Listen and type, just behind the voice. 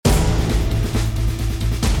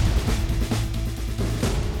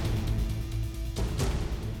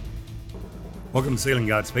Welcome to Sealing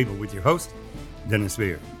God's People with your host, Dennis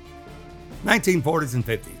Beard. 1940s and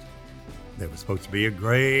 50s. There was supposed to be a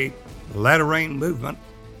great latter rain movement.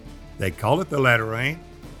 They call it the latter rain.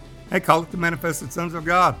 They call it the Manifested Sons of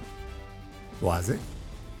God. Was it?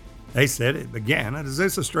 They said it began at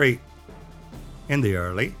Azusa Street in the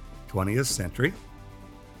early 20th century.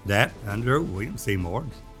 That under William Seymour,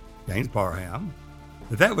 James Parham,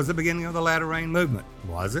 that was the beginning of the latter rain movement.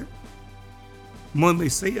 Was it? When we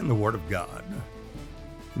see in the Word of God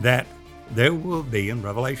that there will be in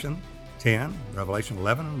Revelation 10, Revelation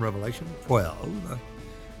 11, and Revelation 12,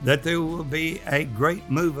 that there will be a great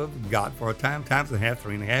move of God for a time, times and a half,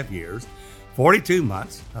 3.5 years, 42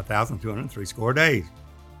 months, 1,260 days.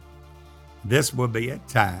 This will be a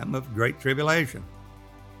time of great tribulation.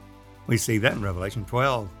 We see that in Revelation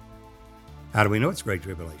 12. How do we know it's great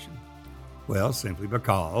tribulation? Well, simply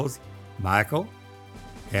because Michael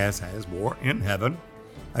has war in heaven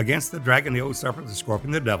against the dragon, the old serpent, the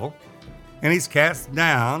scorpion, the devil, and he's cast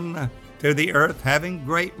down to the earth having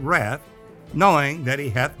great wrath, knowing that he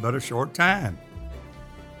hath but a short time.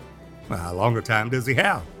 Well, how long a time does he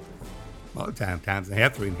have? Well, times and a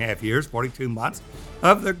half, 3.5 years, 42 months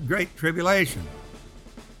of the great tribulation.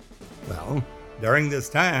 Well, during this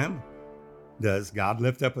time, does God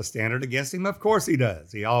lift up a standard against him? Of course he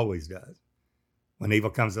does. He always does. When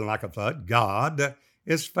evil comes in like a flood, God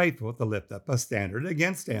is faithful to lift up a standard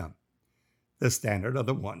against him. The standard of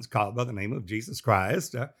the ones called by the name of Jesus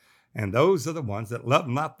Christ, and those are the ones that love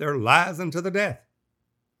not their lives unto the death.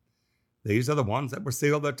 These are the ones that were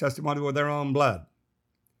sealed their testimony with their own blood.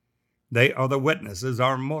 They are the witnesses,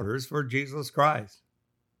 our martyrs for Jesus Christ.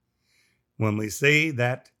 When we see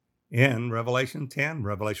that in Revelation 10,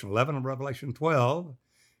 Revelation 11, and Revelation 12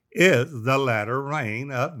 is the latter rain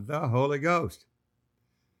of the Holy Ghost.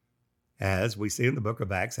 As we see in the book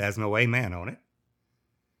of Acts, has no amen on it.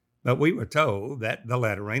 But we were told that the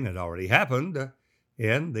latter rain had already happened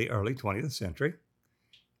in the early 20th century,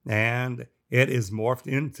 and it is morphed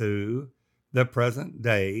into the present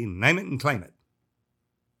day, name it and claim it,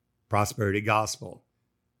 prosperity gospel.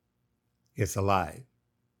 It's a lie.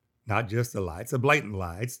 Not just a lie, it's a blatant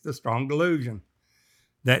lie. It's the strong delusion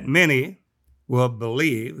that many will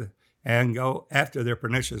believe and go after their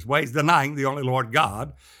pernicious ways, denying the only Lord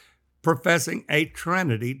God, professing a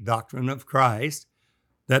Trinity doctrine of Christ,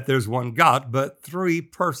 that there's one God, but three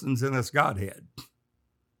persons in this Godhead.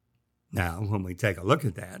 Now, when we take a look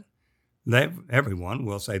at that, everyone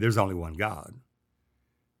will say there's only one God.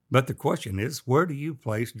 But the question is, where do you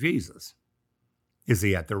place Jesus? Is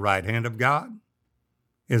he at the right hand of God?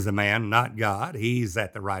 Is the man not God? He's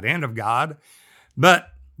at the right hand of God, but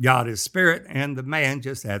God is spirit, and the man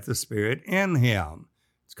just has the spirit in him.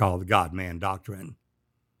 It's called the God-man doctrine.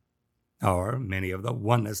 Or many of the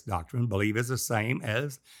oneness doctrine believe is the same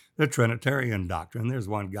as the Trinitarian doctrine. There's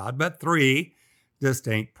one God, but three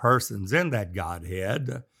distinct persons in that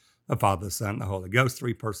Godhead, the Father, the Son, the Holy Ghost,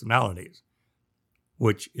 three personalities,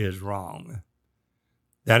 which is wrong.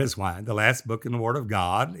 That is why the last book in the Word of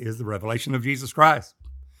God is the revelation of Jesus Christ,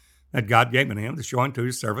 that God gave unto him to show unto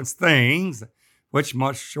his servants things which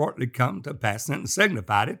must shortly come to pass, and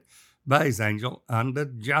signified it by his angel unto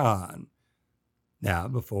John. Now,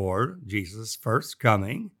 before Jesus' first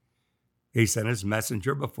coming, he sent his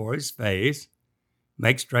messenger before his face,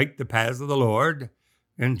 make straight the paths of the Lord,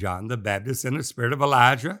 and John the Baptist in the spirit of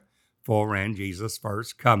Elijah foreran Jesus'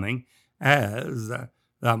 first coming as the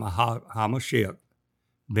HaMashiach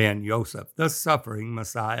ben Yosef, the suffering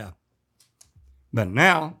Messiah. But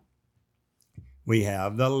now we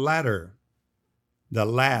have the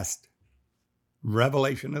last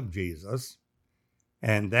revelation of Jesus,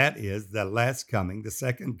 and that is the last coming, the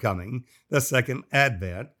second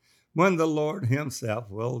advent, when the Lord himself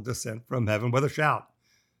will descend from heaven with a shout,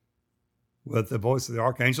 with the voice of the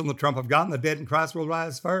archangel and the trump of God, and the dead in Christ will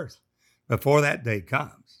rise first. Before that day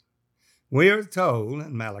comes, we are told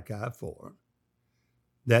in Malachi 4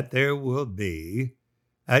 that there will be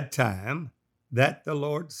a time that the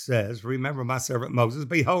Lord says, remember my servant Moses,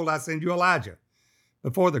 behold, I send you Elijah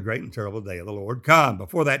before the great and terrible day of the Lord come.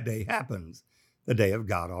 Before that day happens, the day of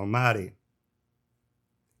God Almighty.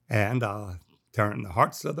 And I'll turn the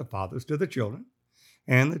hearts of the fathers to the children,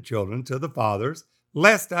 and the children to the fathers,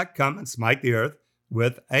 lest I come and smite the earth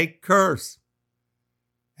with a curse.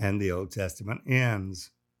 And the Old Testament ends.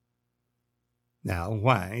 Now,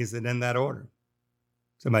 why is it in that order?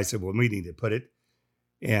 Somebody said, well, we need to put it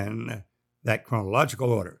in that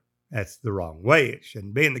chronological order. That's the wrong way. It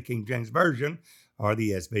shouldn't be in the King James Version or the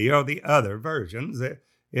ESV or the other versions.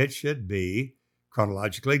 It should be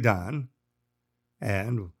chronologically done,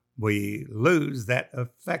 and we lose that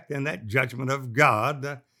effect and that judgment of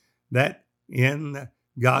God that in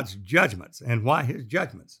God's judgments. And why his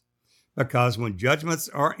judgments? Because when judgments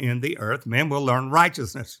are in the earth, men will learn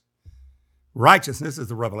righteousness. Righteousness is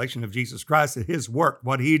the revelation of Jesus Christ and his work,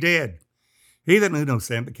 what he did. He that knew no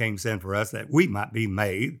sin became sin for us, that we might be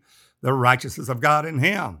made the righteousness of God in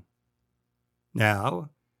him. Now,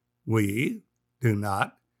 we do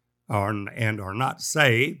not are not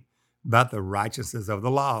saved by the righteousness of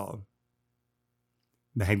the law.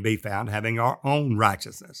 May be found having our own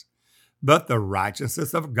righteousness, but the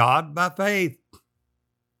righteousness of God by faith.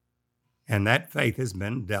 And that faith has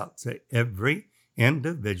been dealt to every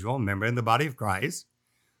individual member in the body of Christ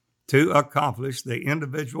to accomplish the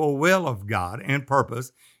individual will of God and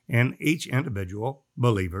purpose in each individual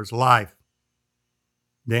believer's life.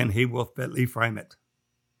 Then he will fitly frame it.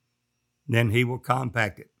 Then he will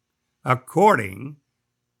compact it according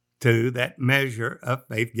to that measure of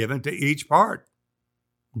faith given to each part.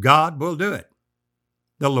 God will do it.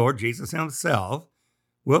 The Lord Jesus himself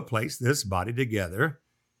will place this body together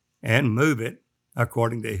and move it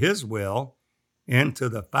according to his will into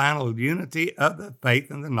the final unity of the faith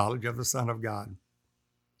and the knowledge of the Son of God,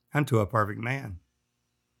 unto a perfect man,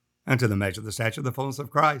 unto the measure of the stature of the fullness of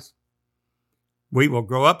Christ. We will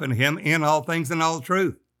grow up in him in all things and all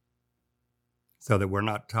truth, so that we're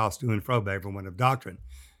not tossed to and fro by every wind of doctrine.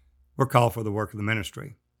 We're called for the work of the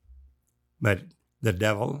ministry. But the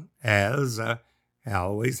devil, as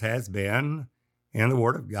always has been in the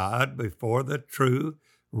Word of God, before the true,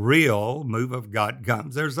 real move of God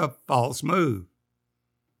comes, there's a false move.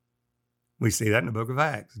 We see that in the book of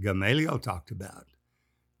Acts. Gamaliel talked about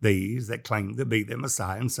these that claimed to be the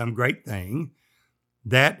Messiah in some great thing,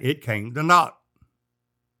 that it came to naught.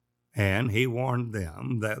 And he warned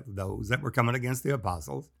them, that those that were coming against the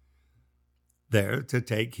apostles, there to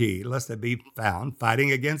take heed, lest they be found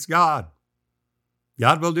fighting against God.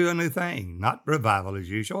 God will do a new thing, not revival as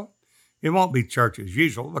usual. It won't be church as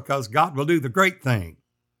usual, because God will do the great thing.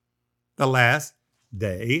 The last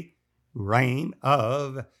day reign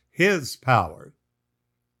of his power.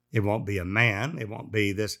 It won't be a man. It won't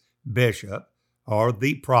be this bishop or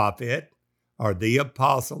the prophet or the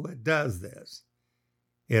apostle that does this.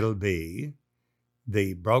 It'll be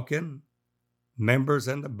the broken members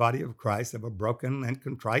in the body of Christ of a broken and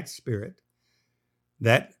contrite spirit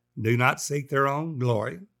that do not seek their own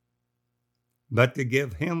glory, but to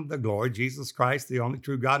give him the glory, Jesus Christ, the only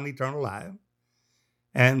true God and eternal life,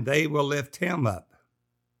 and they will lift him up.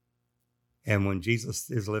 And when Jesus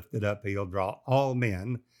is lifted up, he'll draw all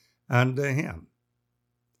men unto him.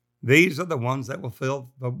 These are the ones that will fulfill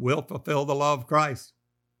the law of Christ,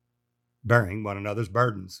 bearing one another's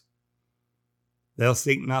burdens. They'll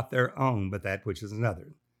seek not their own, but that which is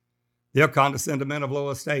another. They'll condescend to men of low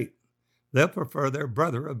estate. They'll prefer their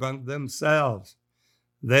brother above themselves.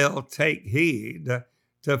 They'll take heed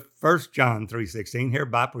to 1 John 3:16,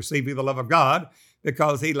 hereby perceive we the love of God,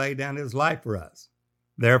 because he laid down his life for us.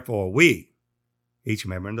 Therefore we, each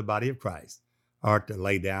member in the body of Christ, are to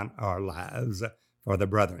lay down our lives for the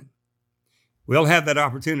brethren. We'll have that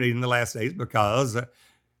opportunity in the last days, because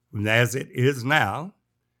as it is now,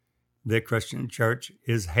 the Christian church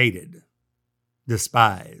is hated,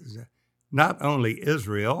 despised. Not only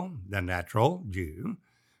Israel, the natural Jew,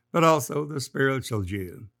 but also the spiritual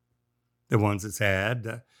Jew, the ones that's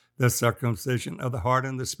had the circumcision of the heart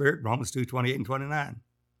and the spirit, Romans 2:28 and 29.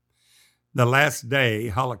 The last day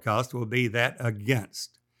Holocaust will be that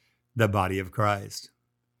against the body of Christ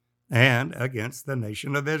and against the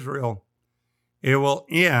nation of Israel. It will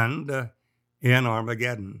end in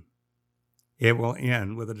Armageddon. It will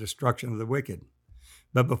end with the destruction of the wicked.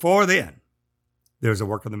 But before then, there's a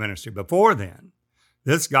work of the ministry. Before then,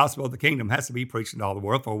 this gospel of the kingdom has to be preached in all the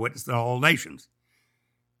world for a witness to all nations.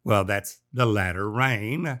 Well, that's the latter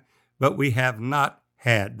rain, but we have not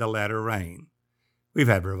had the latter rain. We've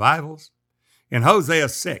had revivals. In Hosea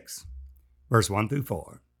 6, verse 1 through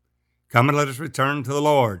 4, come and let us return to the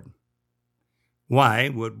Lord. Why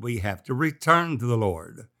would we have to return to the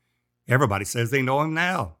Lord? Everybody says they know him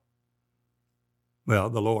now. Well,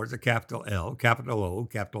 the Lord's a capital L, capital O,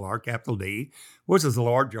 capital R, capital D, which is the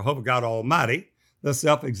Lord Jehovah God Almighty, the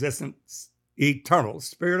self-existent, eternal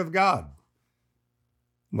Spirit of God.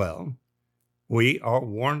 Well, we are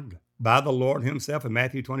warned by the Lord himself in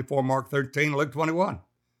Matthew 24, Mark 13, Luke 21,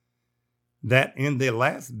 that in the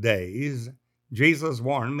last days, Jesus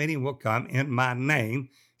warned, many will come in my name,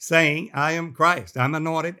 saying, I am Christ, I'm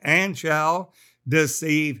anointed, and shall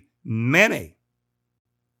deceive many.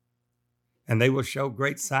 And they will show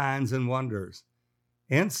great signs and wonders,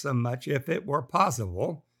 insomuch, if it were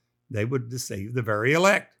possible, they would deceive the very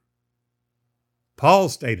elect. Paul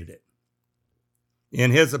stated it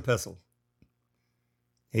in his epistle.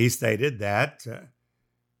 He stated that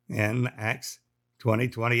in Acts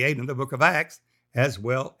 20:28 in the book of Acts, as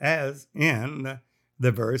well as in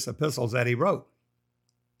the various epistles that he wrote,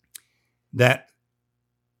 that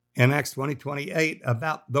in Acts 20:28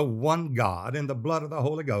 about the one God and the blood of the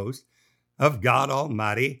Holy Ghost of God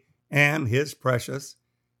Almighty and his precious,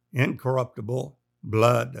 incorruptible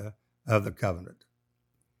blood of the covenant.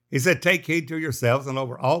 He said, take heed to yourselves and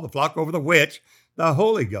over all the flock over the which the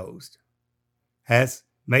Holy Ghost has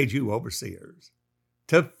made you overseers,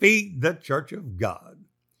 to feed the church of God,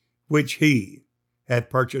 which he had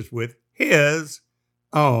purchased with his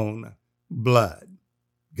own blood.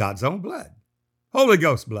 God's own blood. Holy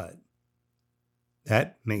Ghost blood.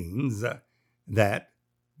 That means that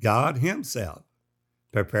God himself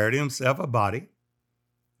prepared himself a body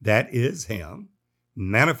that is him,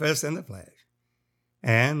 manifest in the flesh,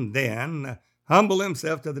 and then humble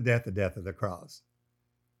himself to the death of the cross.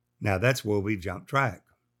 Now that's where we jump track.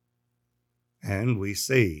 And we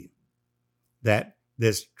see that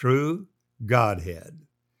this true Godhead,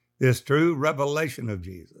 this true revelation of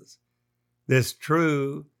Jesus, this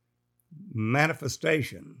true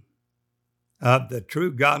manifestation of the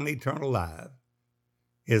true God and eternal life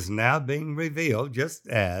is now being revealed just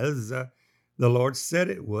as the Lord said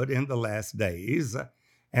it would in the last days.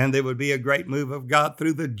 And there would be a great move of God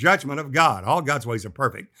through the judgment of God. All God's ways are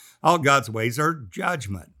perfect. All God's ways are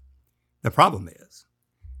judgment. The problem is,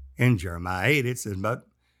 in Jeremiah 8, it says, but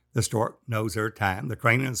the stork knows her time, the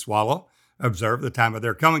crane and the swallow observe the time of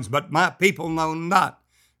their comings, but my people know not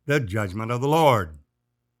the judgment of the Lord.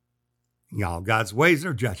 All God's ways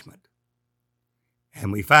are judgment.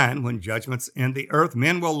 And we find when judgment's in the earth,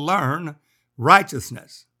 men will learn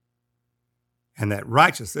righteousness. And that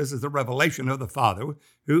righteousness is the revelation of the Father,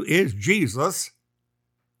 who is Jesus,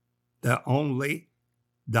 the only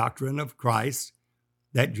doctrine of Christ,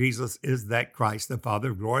 that Jesus is that Christ, the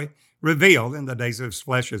Father of glory, revealed in the days of his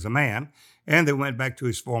flesh as a man, and then went back to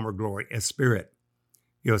his former glory as spirit.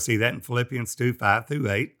 You'll see that in Philippians 2, 5 through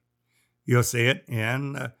 8. You'll see it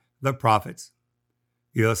in the prophets.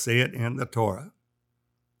 You'll see it in the Torah.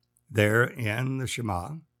 There in the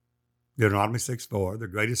Shema, Deuteronomy 6:4, the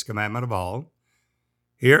greatest commandment of all.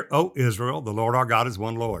 Hear, O Israel, the Lord our God is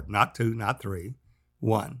one Lord, not two, not three,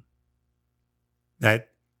 one.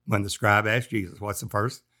 That when the scribe asked Jesus, what's the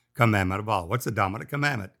first commandment of all? What's the dominant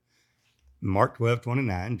commandment? Mark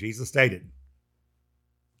 12:29, Jesus stated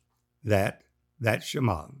that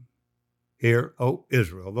Shema, hear, O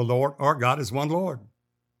Israel, the Lord our God is one Lord.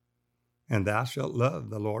 And thou shalt love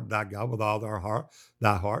the Lord thy God with all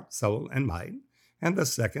thy heart, soul, and might. And the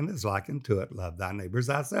second is likened to it, love thy neighbor as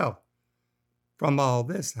thyself. From all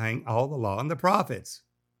this hang all the law and the prophets.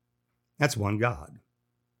 That's one God.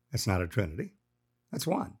 That's not a trinity. That's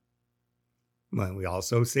one. Well, we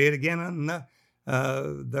also see it again in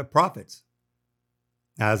the prophets.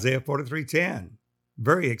 Isaiah 43:10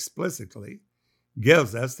 very explicitly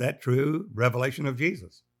gives us that true revelation of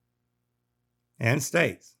Jesus and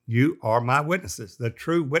states, you are my witnesses, the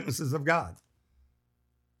true witnesses of God.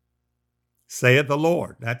 Saith the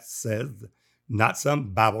Lord. That says not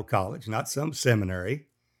some Bible college, not some seminary,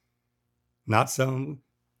 not some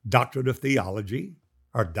doctorate of theology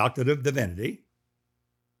or doctorate of divinity.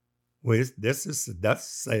 This is thus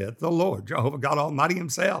saith the Lord, Jehovah God Almighty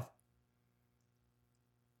himself.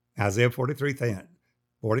 Isaiah 43:10.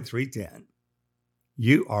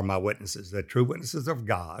 You are my witnesses, the true witnesses of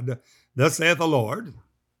God. Thus saith the Lord.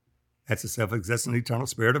 That's the self-existent eternal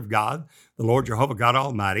Spirit of God, the Lord Jehovah God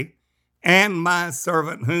Almighty, and my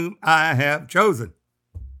servant whom I have chosen.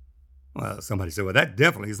 Well, somebody said, well, that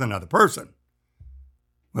definitely is another person.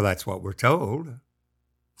 Well, that's what we're told.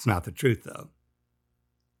 It's not the truth, though.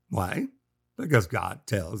 Why? Because God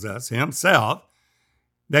tells us himself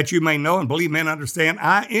that you may know and believe men understand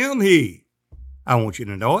I am he. I want you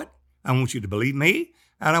to know it. I want you to believe me.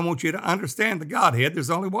 And I want you to understand the Godhead. There's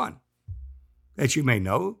only one. That you may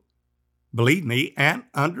know, believe me, and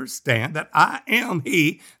understand that I am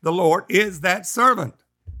he. The Lord is that servant.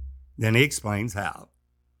 Then he explains how.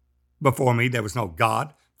 Before me there was no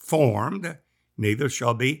God formed, neither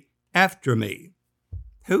shall be after me.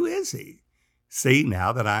 Who is he? See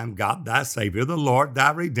now that I am God thy Savior, the Lord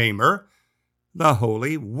thy Redeemer, the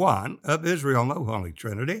Holy One of Israel. No Holy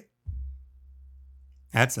Trinity.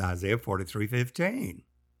 That's Isaiah 43:15.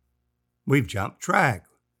 We've jumped track.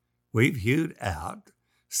 We've hewed out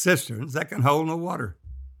cisterns that can hold no water,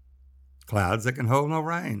 clouds that can hold no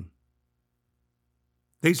rain.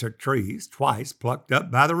 These are trees twice plucked up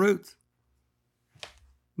by the roots.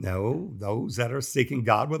 No, those that are seeking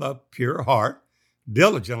God with a pure heart,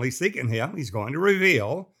 diligently seeking him, he's going to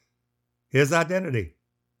reveal his identity.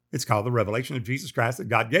 It's called the revelation of Jesus Christ that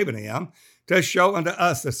God gave unto him to show unto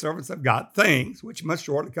us, the servants of God, things which must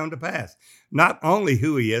shortly come to pass. Not only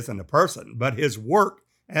who he is in a person, but his work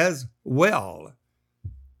as well.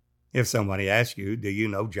 If somebody asks you, do you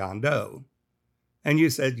know John Doe? And you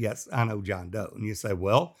said, yes, I know John Doe. And you say,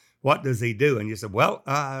 well, what does he do? And you said, well,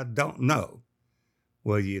 I don't know.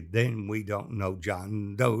 Well, then we don't know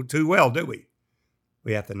John Doe too well, do we?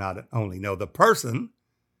 We have to not only know the person,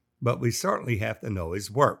 but we certainly have to know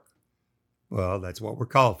his work. Well, that's what we're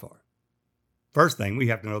called for. First thing, we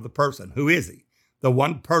have to know the person. Who is he? The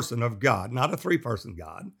one person of God, not a three-person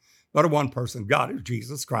God, but a one-person God is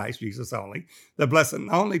Jesus Christ, Jesus only, the blessed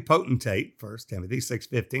and only potentate, 1 Timothy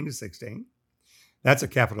 6:15-16. That's a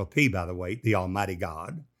capital P, by the way, the Almighty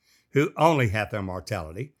God, who only hath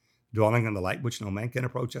immortality, dwelling in the light which no man can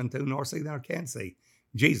approach unto, nor see nor can see.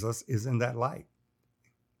 Jesus is in that light.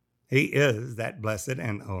 He is that blessed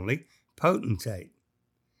and only potentate.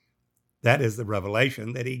 That is the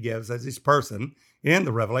revelation that he gives as his person in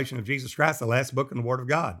the revelation of Jesus Christ, the last book in the Word of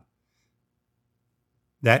God.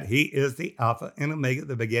 That he is the Alpha and Omega,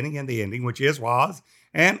 the beginning and the ending, which is, was,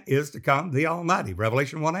 and is to come, the Almighty.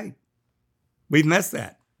 Revelation 1:8. We've missed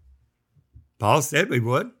that. Paul said we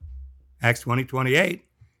would. Acts 20:28,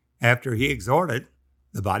 after he exhorted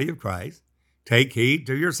the body of Christ, take heed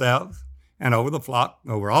to yourselves and over the flock,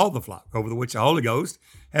 over all the flock, over the which the Holy Ghost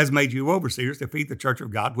has made you overseers to feed the church of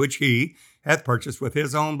God, which he hath purchased with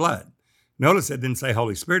his own blood. Notice it didn't say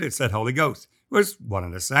Holy Spirit, it said Holy Ghost. It was one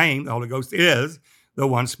and the same. The Holy Ghost is the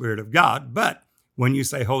one Spirit of God. But when you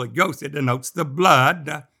say Holy Ghost, it denotes the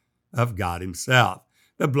blood of God himself.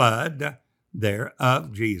 The blood there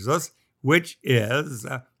of Jesus, which is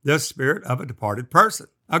the spirit of a departed person,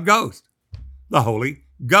 a ghost, the Holy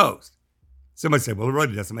Ghost. Somebody said, well, it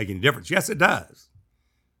really doesn't make any difference. Yes, it does.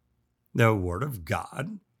 The Word of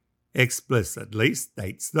God explicitly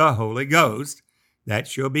states the Holy Ghost that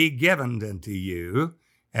shall be given unto you.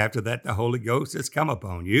 After that, the Holy Ghost has come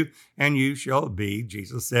upon you, and you shall be,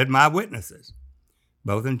 Jesus said, my witnesses,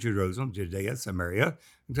 both in Jerusalem, Judea, Samaria,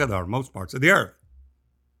 and to the uttermost parts of the earth.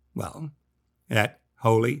 Well, that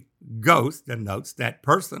Holy Ghost denotes that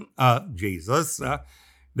person of Jesus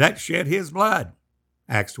that shed his blood.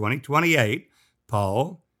 Acts 20:28,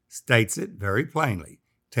 Paul states it very plainly.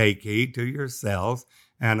 Take heed to yourselves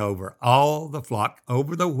and over all the flock,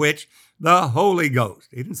 over the which the Holy Ghost.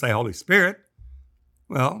 He didn't say Holy Spirit.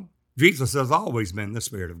 Well, Jesus has always been the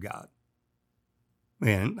Spirit of God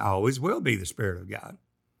and always will be the Spirit of God.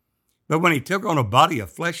 But when he took on a body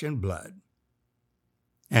of flesh and blood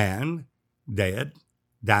and died,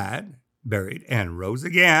 buried, and rose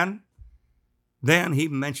again, then he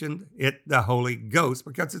mentioned it, the Holy Ghost,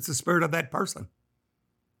 because it's the spirit of that person.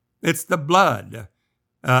 It's the blood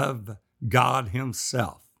of God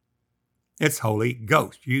himself. It's Holy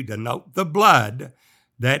Ghost. You denote the blood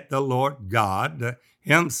that the Lord God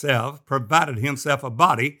himself provided himself a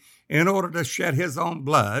body in order to shed his own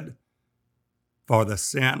blood for the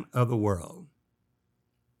sin of the world,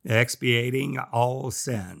 expiating all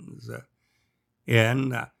sins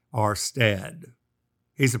in our stead.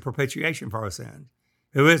 He's a propitiation for our sins.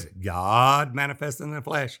 Who is it? God manifested in the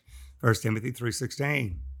flesh. 1 Timothy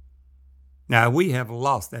 3:16. Now, we have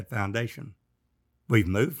lost that foundation. We've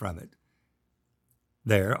moved from it.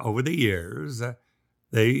 There, over the years,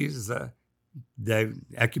 the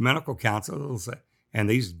ecumenical councils and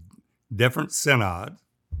these different synods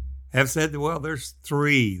have said, well, there's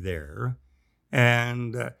three there.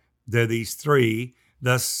 And there are these three.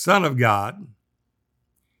 The Son of God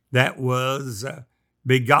that was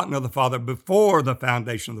begotten of the Father before the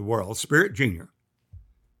foundation of the world, Spirit Junior.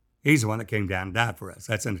 He's the one that came down and died for us.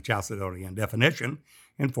 That's in the Chalcedonian definition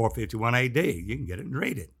in 451 AD. You can get it and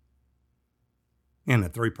read it. In a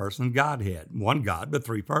three-person Godhead. One God, but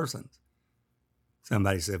three persons.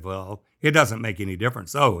 Somebody said, well, it doesn't make any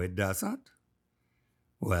difference. Oh, it doesn't?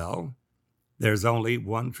 Well, there's only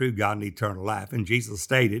one true God and eternal life. And Jesus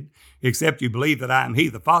stated, except you believe that I am he,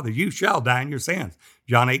 the Father, you shall die in your sins.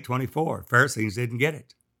 John 8:24. Pharisees didn't get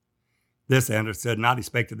it. This understood not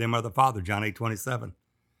expected them of the Father. John 8:27.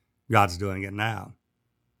 God's doing it now.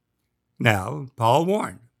 Now, Paul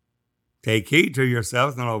warned, take heed to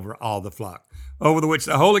yourselves and over all the flock, over the which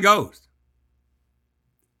the Holy Ghost,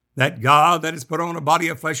 that God that has put on a body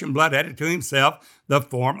of flesh and blood, added to himself the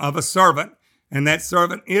form of a servant, and that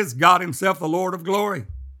servant is God himself, the Lord of glory.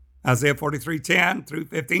 Isaiah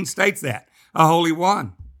 43:10-15 states that, a Holy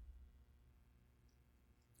One.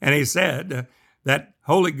 And he said that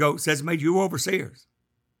Holy Ghost has made you overseers,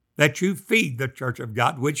 that you feed the church of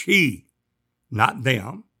God, which he, not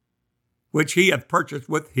them, which he hath purchased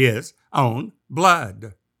with his own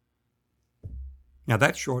blood. Now,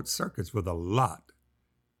 that short circuits with a lot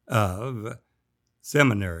of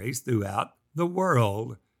seminaries throughout the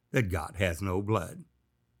world that God has no blood.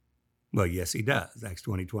 Well, yes, he does. Acts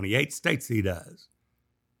 20:28 states he does.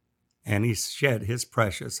 And he shed his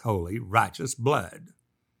precious, holy, righteous blood.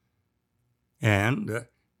 And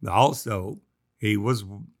also,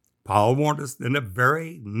 Paul warned us in the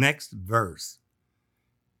very next verse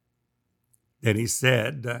that he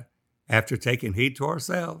said, after taking heed to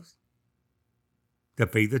ourselves, to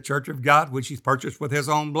feed the church of God, which he's purchased with his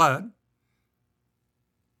own blood.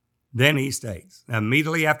 Then he states,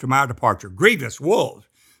 immediately after my departure, grievous wolves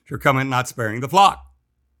shall come in, not sparing the flock.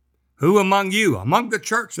 Who among you, among the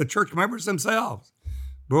church members themselves,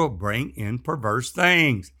 will bring in perverse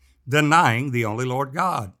things, denying the only Lord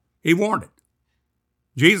God? He warned it.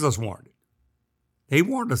 Jesus warned it. He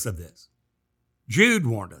warned us of this. Jude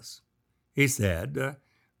warned us. He said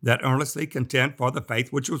that earnestly contend for the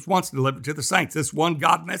faith which was once delivered to the saints. This one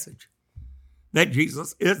God message, that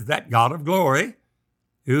Jesus is that God of glory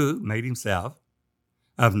who made himself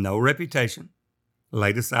of no reputation,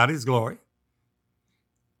 laid aside his glory,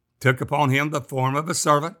 took upon him the form of a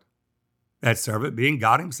servant, that servant being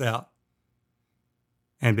God himself,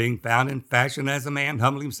 and being found in fashion as a man,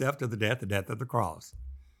 humbled himself to the death of the cross.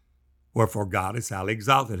 Wherefore God has highly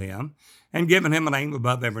exalted him, and given him a name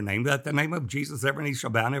above every name, that the name of Jesus every knee shall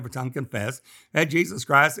bow and every tongue confess that Jesus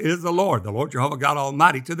Christ is the Lord Jehovah God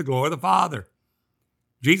Almighty, to the glory of the Father.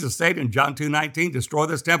 Jesus said in John 2:19, destroy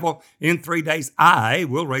this temple in 3 days, I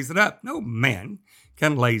will raise it up. No man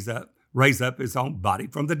can raise up his own body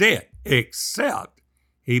from the dead, except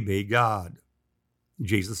he be God.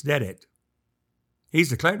 Jesus did it. He's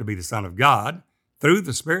declared to be the Son of God through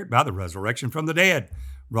the Spirit by the resurrection from the dead.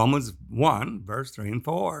 Romans 1, verse 3 and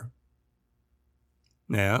 4.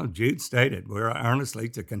 Now, Jude stated, we're earnestly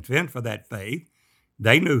to contend for that faith.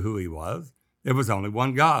 They knew who he was. There was only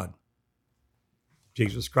one God.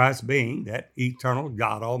 Jesus Christ being that eternal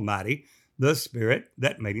God Almighty, the Spirit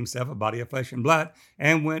that made himself a body of flesh and blood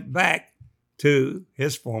and went back to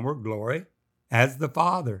his former glory as the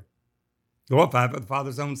Father, glorified by the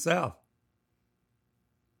Father's own self.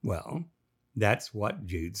 Well, that's what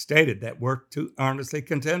Jude stated, that we're to earnestly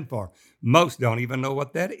contend for. Most don't even know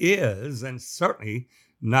what that is, and certainly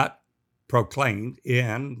not proclaimed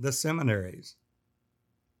in the seminaries.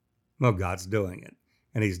 Well, God's doing it,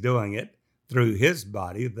 and he's doing it through his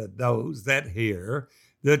body, those that hear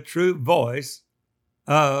the true voice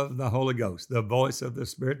of the Holy Ghost, the voice of the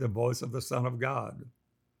Spirit, the voice of the Son of God.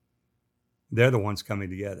 They're the ones coming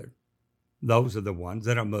together. Those are the ones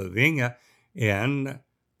that are moving in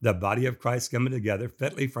the body of Christ coming together,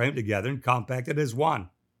 fitly framed together and compacted as one,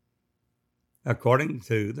 according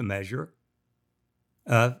to the measure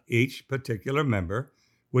of each particular member,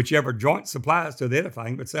 whichever joint supplies to the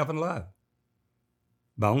edifying of itself in love.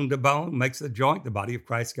 Bone to bone makes the joint, the body of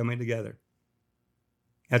Christ coming together.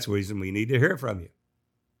 That's the reason we need to hear from you.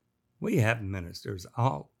 We have ministers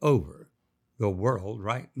all over the world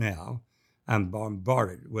right now. I'm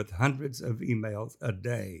bombarded with hundreds of emails a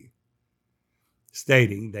day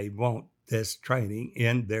stating they want this training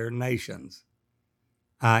in their nations.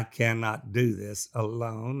 I cannot do this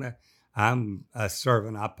alone. I'm a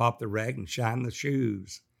servant. I pop the rag and shine the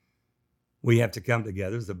shoes. We have to come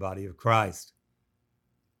together as the body of Christ.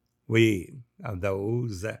 We are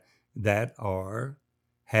those that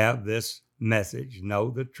have this message, know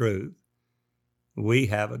the truth. We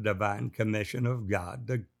have a divine commission of God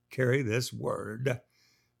to carry this word,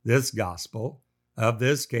 this gospel of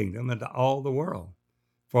this kingdom into all the world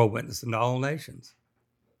for a witness in all nations.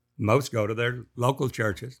 Most go to their local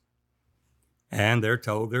churches and they're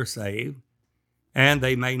told they're saved, and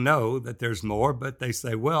they may know that there's more, but they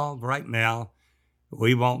say, well, right now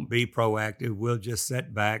we won't be proactive. We'll just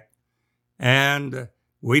sit back and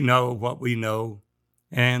we know what we know,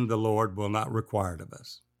 and the Lord will not require it of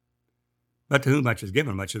us. But to whom much is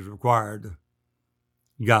given, much is required.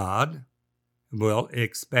 God will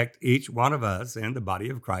expect each one of us in the body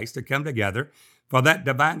of Christ to come together for that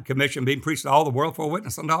divine commission being preached to all the world for a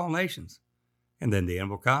witness unto all nations. And then the end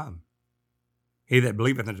will come. He that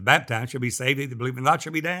believeth and is baptized shall be saved. He that believeth not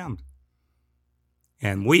shall be damned.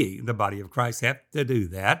 And we, the body of Christ, have to do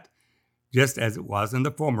that, just as it was in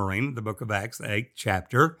the former reign, the book of Acts, the 8th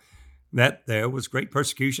chapter, that there was great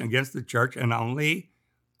persecution against the church, and only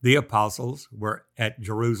the apostles were at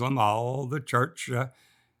Jerusalem. All the church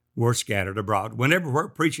were scattered abroad, whenever we're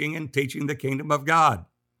preaching and teaching the kingdom of God.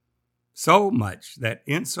 So much that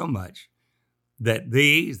these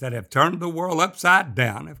that have turned the world upside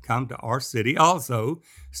down have come to our city, also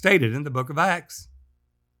stated in the book of Acts.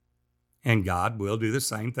 And God will do the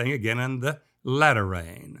same thing again in the latter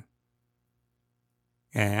rain.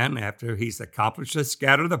 And after he's accomplished to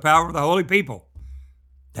scatter the power of the holy people,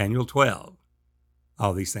 Daniel 12,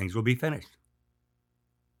 all these things will be finished.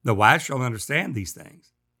 The wise shall understand these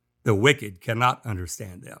things. The wicked cannot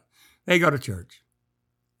understand them. They go to church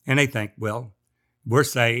and they think, well, we're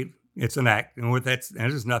saved. It's an act, and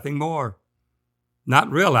there's nothing more.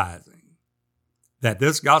 Not realizing that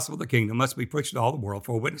this gospel of the kingdom must be preached to all the world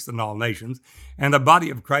for a witness in all nations, and the body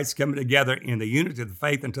of Christ coming together in the unity of the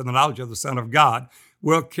faith and to the knowledge of the Son of God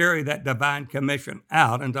will carry that divine commission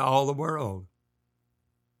out into all the world.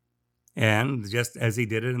 And just as he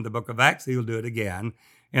did it in the book of Acts, he'll do it again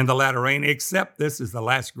in the latter rain, except this is the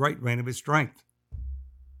last great reign of his strength.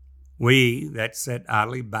 We that sit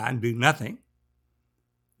idly by and do nothing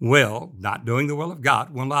will, not doing the will of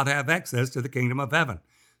God, will not have access to the kingdom of heaven.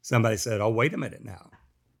 Somebody said, oh, wait a minute now.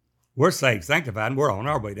 We're saved, sanctified, and we're on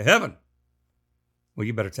our way to heaven. Well,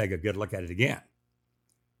 you better take a good look at it again.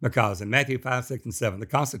 Because in Matthew 5, 6, and 7, the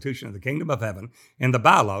constitution of the kingdom of heaven and the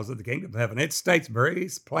bylaws of the kingdom of heaven, it states very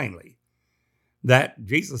plainly that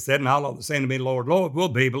Jesus said, and all of the saying to me, Lord, Lord, will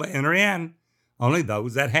be able to enter in. Only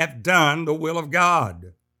those that have done the will of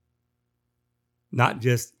God. Not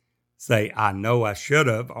just say, I know I should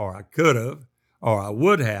have, or I could have, or I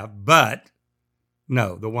would have, but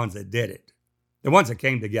no, the ones that did it. The ones that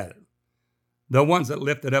came together. The ones that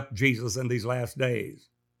lifted up Jesus in these last days.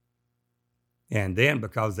 And then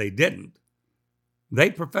because they didn't, they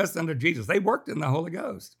professed unto Jesus. They worked in the Holy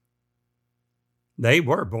Ghost. They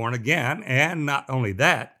were born again, and not only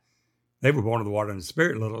that, they were born of the water and the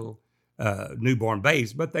Spirit, little newborn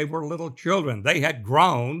babes, but they were little children. They had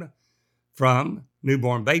grown from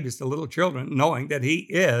newborn babies to little children, knowing that he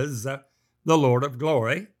is the Lord of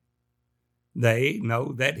glory. They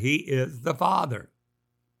know that he is the Father.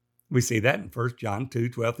 We see that in 1 John 2,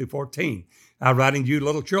 12 through 14. I write unto you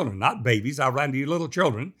little children, not babies. I write unto you little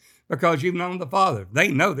children because you've known the Father. They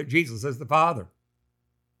know that Jesus is the Father.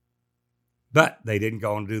 But they didn't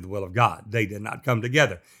go and do the will of God. They did not come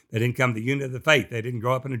together. They didn't come to the unity of the faith. They didn't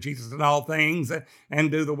grow up into Jesus in all things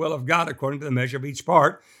and do the will of God according to the measure of each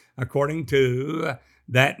part, according to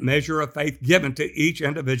that measure of faith given to each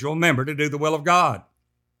individual member to do the will of God.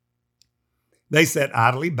 They sat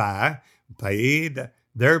idly by, paid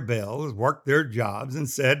their bills, worked their jobs, and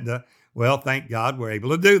said, well, thank God we're able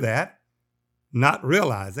to do that, not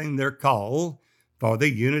realizing their call for the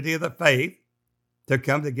unity of the faith to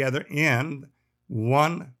come together in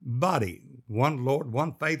one body, one Lord,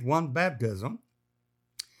 one faith, one baptism,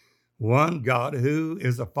 one God who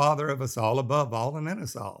is the Father of us all, above all, and in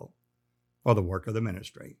us all, for the work of the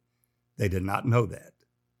ministry. They did not know that.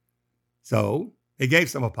 So he gave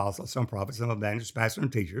some apostles, some prophets, some evangelists, pastors,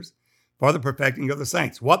 and teachers for the perfecting of the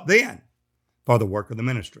saints. What then? For the work of the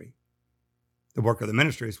ministry. The work of the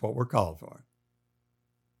ministry is what we're called for.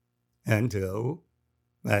 Until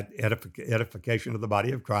that edification of the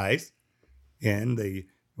body of Christ in the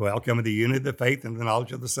welcome of the unity of the faith and the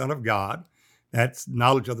knowledge of the Son of God. That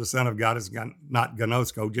knowledge of the Son of God is not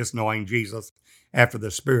gnosko, just knowing Jesus after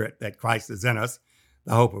the Spirit, that Christ is in us,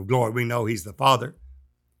 the hope of glory. We know he's the Father.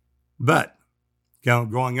 But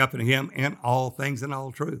growing up in him in all things and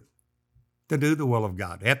all truth. To do the will of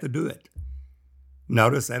God. They have to do it.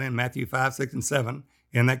 Notice that in Matthew 5, 6, and 7,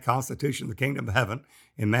 in that constitution of the kingdom of heaven,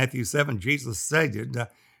 in Matthew 7, Jesus stated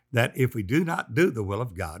that if we do not do the will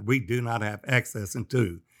of God, we do not have access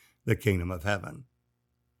into the kingdom of heaven.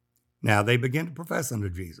 Now they begin to profess unto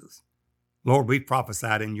Jesus, Lord, we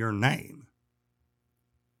prophesied in your name.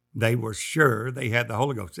 They were sure they had the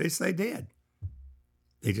Holy Ghost. Yes, they did.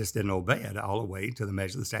 They just didn't obey it all the way to the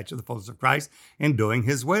measure of the stature of the fullness of Christ in doing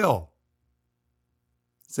his will.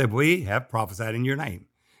 Said, we have prophesied in your name.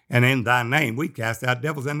 And in thy name, we cast out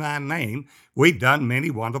devils in thy name. We've done many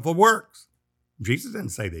wonderful works. Jesus didn't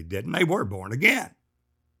say they didn't. They were born again.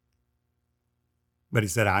 But he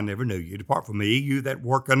said, I never knew you. Depart from me, you that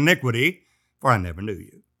work iniquity, for I never knew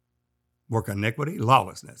you. Work iniquity,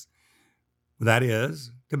 lawlessness. That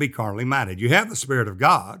is, to be carnally minded. You have the Spirit of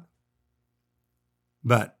God,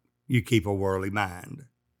 but you keep a worldly mind.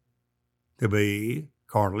 To be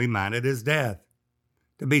carnally minded is death.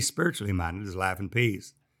 To be spiritually minded is life and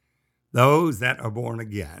peace. Those that are born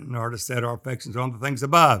again are to set our affections on the things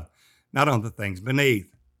above, not on the things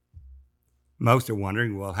beneath. Most are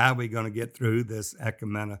wondering, well, how are we going to get through this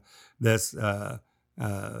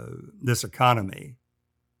this economy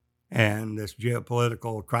and this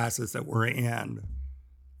geopolitical crisis that we're in?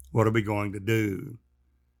 What are we going to do?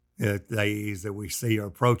 The days that we see are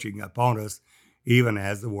approaching upon us, even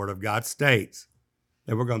as the Word of God states,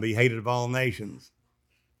 that we're going to be hated of all nations.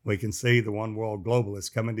 We can see the one world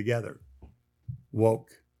globalists coming together, woke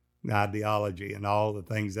ideology and all the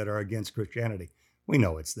things that are against Christianity. We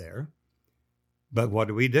know it's there. But what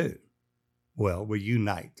do? Well, we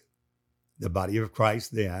unite. The body of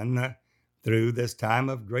Christ then, through this time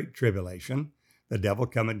of great tribulation, the devil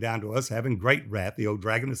coming down to us, having great wrath, the old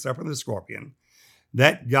dragon, the serpent, the scorpion,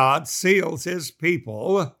 that God seals his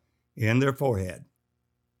people in their forehead.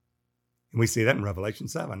 And we see that in Revelation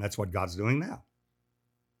 7. That's what God's doing now.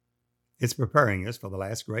 It's preparing us for the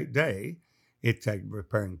last great day. It's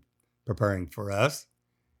preparing for us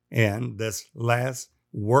in this last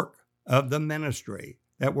work of the ministry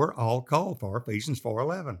that we're all called for, Ephesians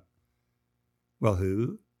 4:11. Well,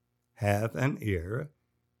 who hath an ear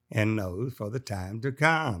and knows for the time to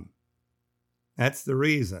come? That's the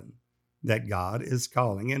reason that God is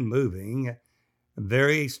calling and moving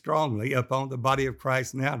very strongly upon the body of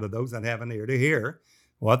Christ now, to those that have an ear to hear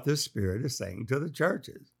what the Spirit is saying to the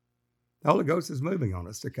churches. The Holy Ghost is moving on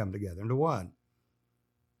us to come together into one.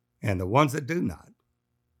 And the ones that do not,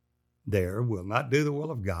 will not do the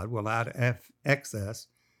will of God, will not have access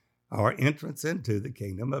or entrance into the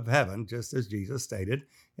kingdom of heaven, just as Jesus stated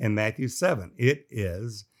in Matthew 7. It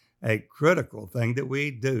is a critical thing that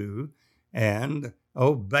we do and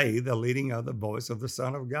obey the leading of the voice of the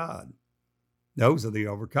Son of God. Those are the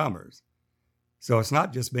overcomers. So it's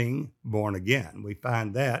not just being born again. We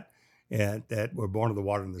find that we're born of the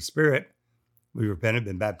water and the Spirit. We repented,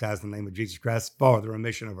 been baptized in the name of Jesus Christ for the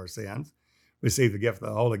remission of our sins. Receive the gift of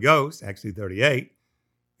the Holy Ghost, Acts 2:38.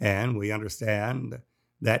 And we understand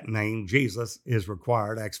that name Jesus is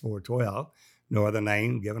required, Acts 4:12. No other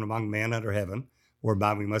name given among men under heaven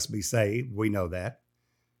whereby we must be saved. We know that.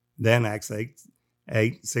 Then Acts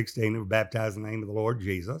 8:16, we're baptized in the name of the Lord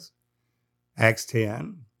Jesus. Acts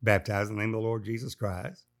 10, baptized in the name of the Lord Jesus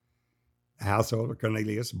Christ. The household of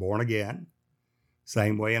Cornelius, born again.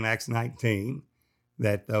 Same way in Acts 19,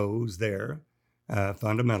 that those there,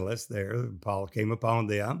 fundamentalists there, Paul came upon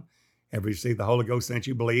them, have received the Holy Ghost since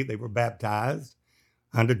you believe. They were baptized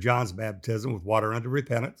under John's baptism with water unto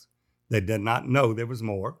repentance. They did not know there was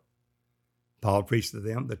more. Paul preached to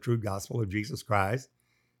them the true gospel of Jesus Christ,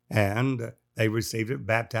 and they received it,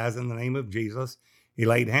 baptized in the name of Jesus. He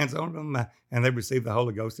laid hands on them, and they received the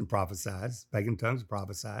Holy Ghost and prophesied, spake in tongues,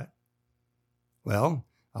 prophesied. Well,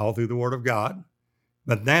 all through the Word of God.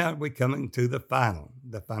 But now we're coming to the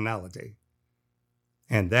finality.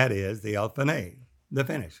 And that is the Elphanei, the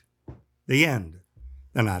finish, the end.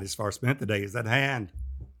 The night is far spent, the day is at hand.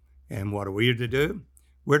 And what are we to do?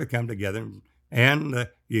 We're to come together in the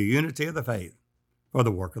unity of the faith for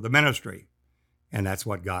the work of the ministry. And that's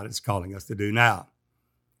what God is calling us to do now.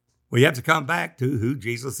 We have to come back to who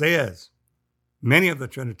Jesus is. Many of the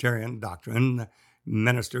Trinitarian doctrine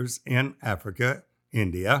ministers in Africa,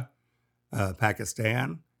 India,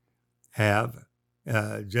 Pakistan, have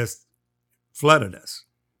just flooded us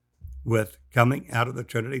with coming out of the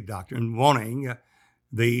Trinity doctrine, wanting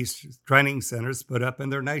these training centers put up in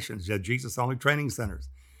their nations, Jesus-only training centers.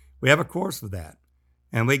 We have a course for that,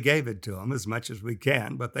 and we gave it to them as much as we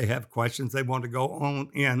can, but they have questions they want to go on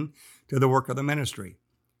in to the work of the ministry.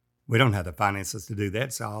 We don't have the finances to do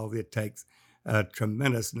that, so all it takes a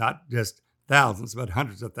tremendous, not just thousands, but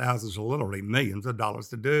hundreds of thousands, or literally millions of dollars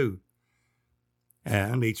to do.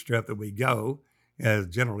 And each trip that we go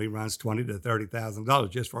generally runs $20,000 to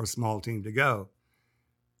 $30,000 just for a small team to go.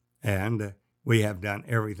 And we have done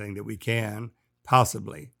everything that we can,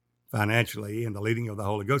 possibly financially, in the leading of the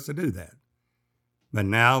Holy Ghost to do that. But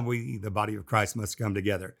now we, the body of Christ, must come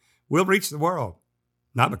together. We'll reach the world,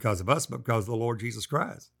 not because of us, but because of the Lord Jesus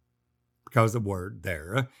Christ. Because the word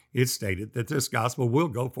there, it's stated that this gospel will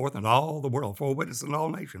go forth in all the world for a witness in all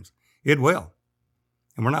nations. It will.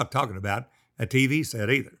 And we're not talking about a TV set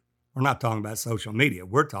either. We're not talking about social media.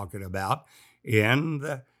 We're talking about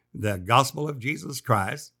in the gospel of Jesus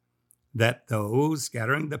Christ, that those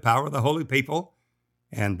scattering the power of the holy people,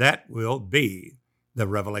 and that will be the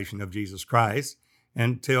revelation of Jesus Christ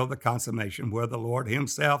until the consummation where the Lord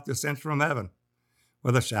himself descends from heaven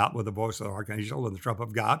with a shout, with the voice of the archangel and the trump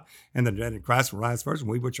of God, and the dead in Christ will rise first, and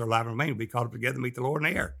we which are alive and remain will be caught up together to meet the Lord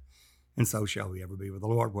in the air. And so shall we ever be with the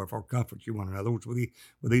Lord. Wherefore comfort you one another with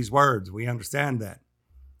these words. We understand that.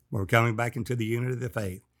 We're coming back into the unity of the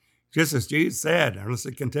faith. Just as Jesus said,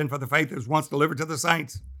 earnestly contend for the faith that was once delivered to the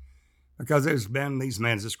saints. Because there's been these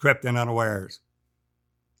men just crept in unawares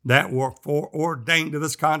that were foreordained to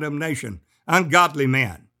this condemnation. Ungodly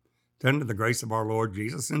men, turning to the grace of our Lord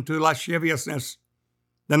Jesus into lasciviousness,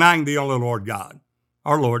 denying the only Lord God,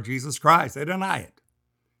 our Lord Jesus Christ. They deny it.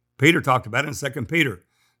 Peter talked about it in 2 Peter,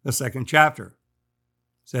 the 2nd chapter.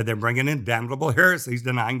 Said they're bringing in damnable heresies,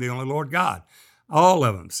 denying the only Lord God. All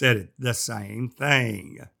of them said it the same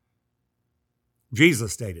thing.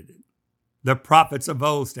 Jesus stated it. The prophets of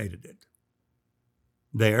old stated it.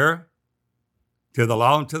 there, to the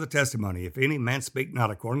law and to the testimony, if any man speak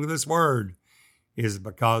not according to this word, is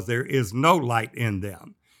because there is no light in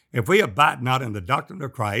them. If we abide not in the doctrine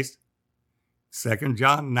of Christ, 2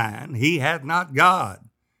 John 9, he hath not God.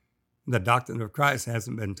 The doctrine of Christ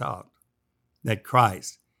hasn't been taught. That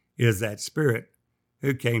Christ is that Spirit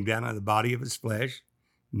who came down in the body of his flesh,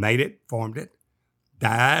 made it, formed it,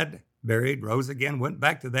 died, buried, rose again, went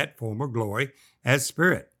back to that former glory as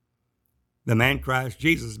Spirit. The man Christ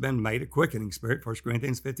Jesus has been made a quickening spirit, 1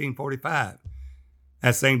 Corinthians 15:45.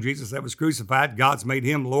 That same Jesus that was crucified, God's made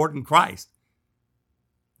him Lord and Christ.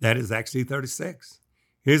 That is Acts 2:36.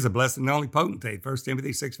 Here's the blessed and only potentate, 1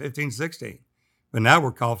 Timothy 6:15-16. But now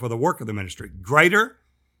we're called for the work of the ministry. Greater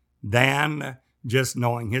than just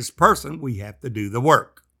knowing his person, we have to do the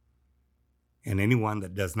work. And anyone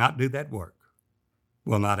that does not do that work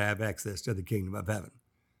will not have access to the kingdom of heaven.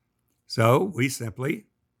 So we simply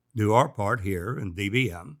do our part here in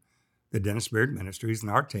DBM, the Dennis Beard Ministries,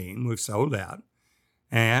 and our team. We've sold out,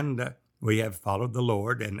 and we have followed the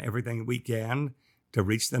Lord and everything we can to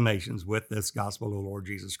reach the nations with this gospel of the Lord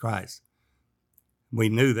Jesus Christ. We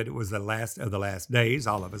knew that it was the last of the last days.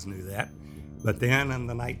 All of us knew that. But then on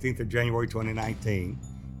the 19th of January, 2019,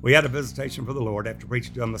 we had a visitation from the Lord after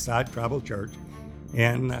preaching to a Messiah Tribal Church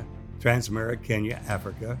in Transmara, Kenya,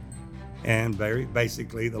 Africa. And very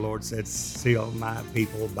basically, the Lord said, seal my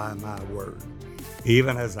people by my word.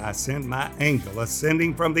 Even as I send my angel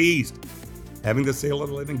ascending from the east, having the seal of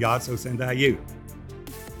the living God, so send I you.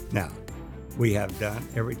 Now, we have done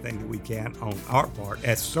everything that we can on our part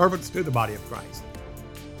as servants to the body of Christ.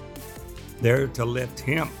 They're to lift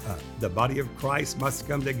him up. The body of Christ must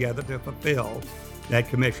come together to fulfill that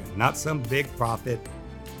commission. Not some big prophet,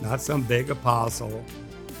 not some big apostle.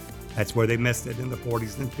 That's where they missed it in the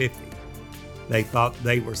 40s and 50s. They thought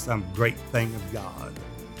they were some great thing of God.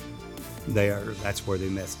 That's where they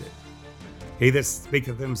missed it. He that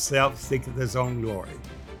speaketh himself seeketh his own glory.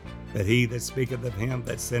 But he that speaketh of him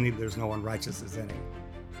that sent him, there's no unrighteousness in him.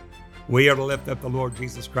 We are to lift up the Lord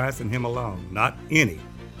Jesus Christ and him alone, not any.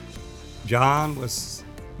 John was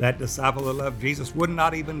that disciple that loved Jesus, would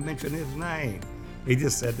not even mention his name. He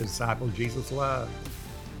just said the disciple Jesus loved.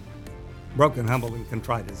 Broken, humble, and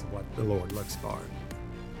contrite is what the Lord looks for.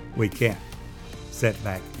 We can't sit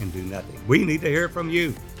back and do nothing. We need to hear from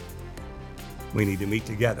you. We need to meet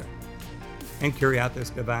together and carry out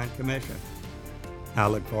this divine commission. I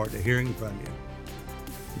look forward to hearing from you.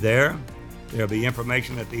 There'll be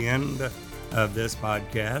information at the end of this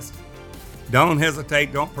podcast. Don't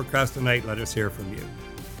hesitate. Don't procrastinate. Let us hear from you.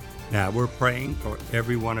 Now, we're praying for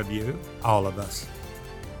every one of you, all of us,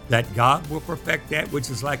 that God will perfect that which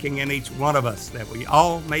is lacking in each one of us, that we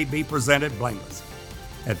all may be presented blameless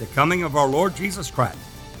at the coming of our Lord Jesus Christ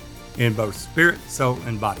in both spirit, soul,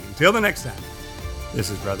 and body. Until the next time, this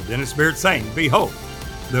is Brother Dennis Beard saying, behold,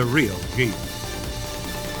 the real Jesus.